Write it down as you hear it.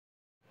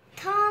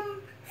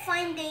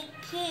find a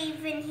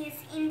cave and he's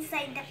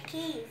inside the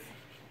cave.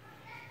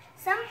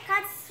 Some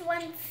cats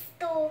wants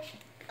to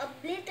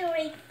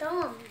obliterate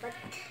Tom,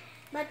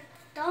 but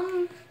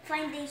Tom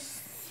find a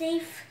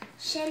safe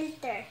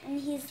shelter and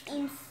he's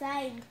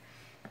inside.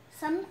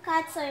 Some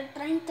cats are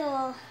trying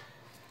to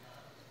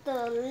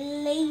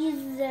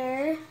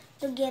laser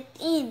to get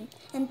in,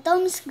 and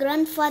Tom's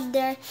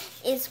grandfather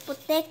is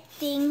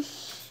protecting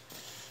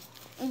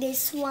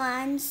these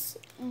ones.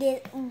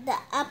 The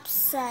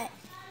upside.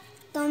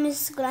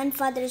 Tom's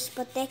grandfather is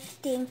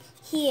protecting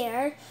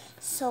here,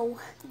 so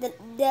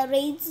there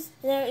is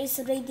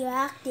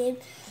radioactive.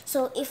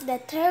 So if the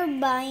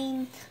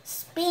turbine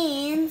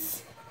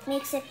spins,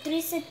 makes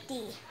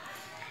electricity,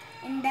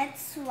 and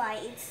that's why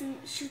it's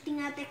shooting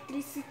out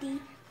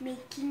electricity,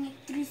 making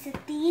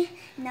electricity.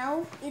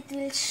 Now it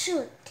will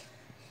shoot.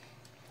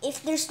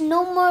 If there's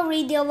no more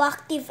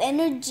radioactive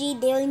energy,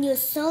 they will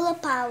use solar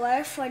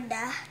power for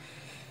the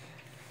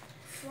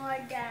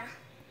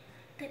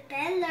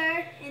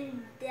propeller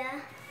and the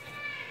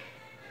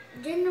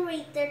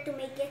generator to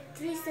make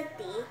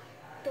electricity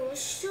to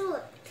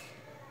shoot.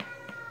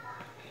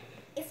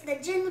 If the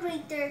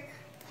generator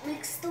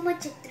makes too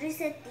much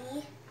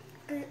electricity,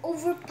 it will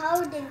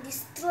overpower and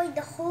destroy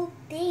the whole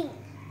thing.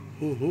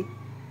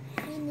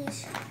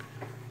 Finish.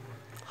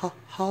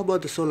 How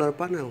about the solar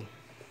panel?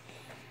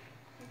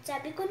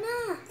 Sabi ko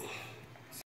na.